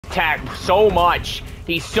tech so much.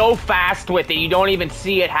 He's so fast with it, you don't even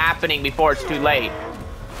see it happening before it's too late.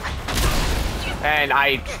 And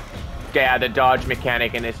yeah, the dodge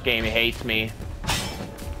mechanic in this game hates me.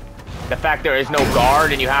 The fact there is no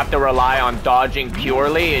guard and you have to rely on dodging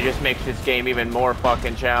purely, it just makes this game even more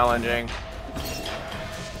fucking challenging.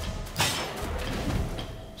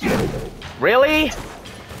 Really?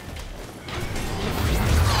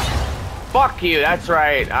 Fuck you, that's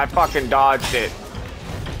right. I fucking dodged it.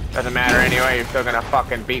 Doesn't matter anyway, you're still gonna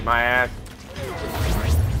fucking beat my ass.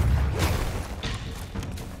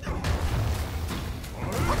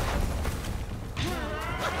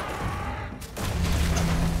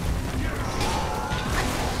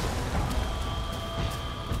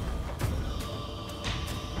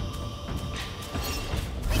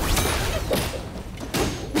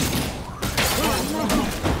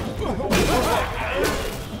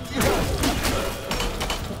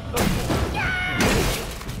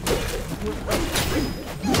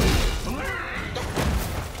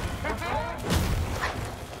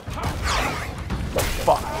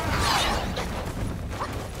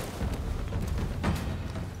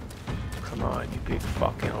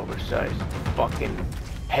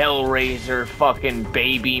 Hellraiser, fucking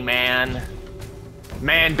baby man.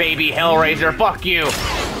 Man, baby, Hellraiser, fuck you!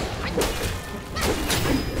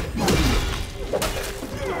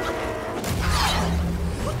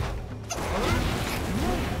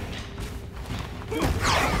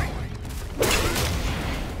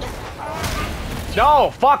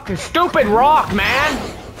 No, fucking stupid rock,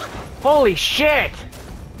 man! Holy shit!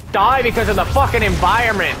 Die because of the fucking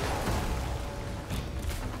environment!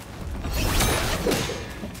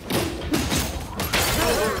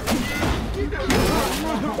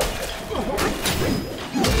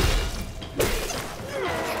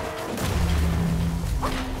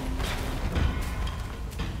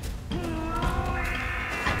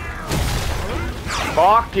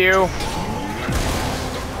 Fuck you.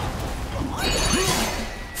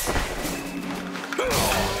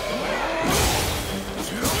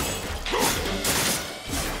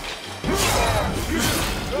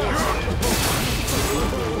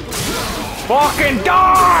 Fucking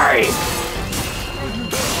die!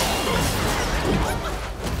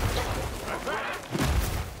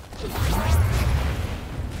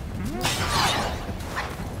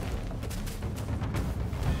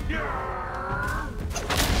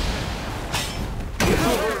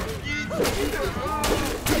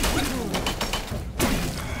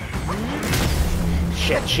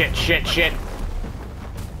 Shit.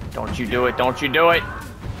 Don't you do it, don't you do it.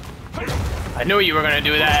 I knew you were gonna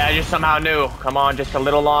do that, I just somehow knew. Come on, just a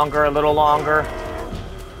little longer, a little longer.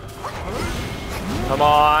 Come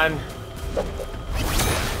on.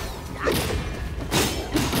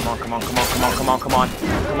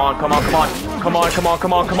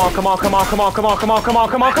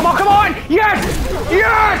 Come on. Yes!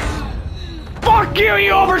 Yes! Fuck you,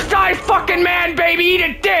 you oversized fucking man, baby! Eat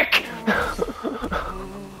a dick!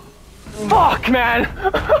 Fuck, man!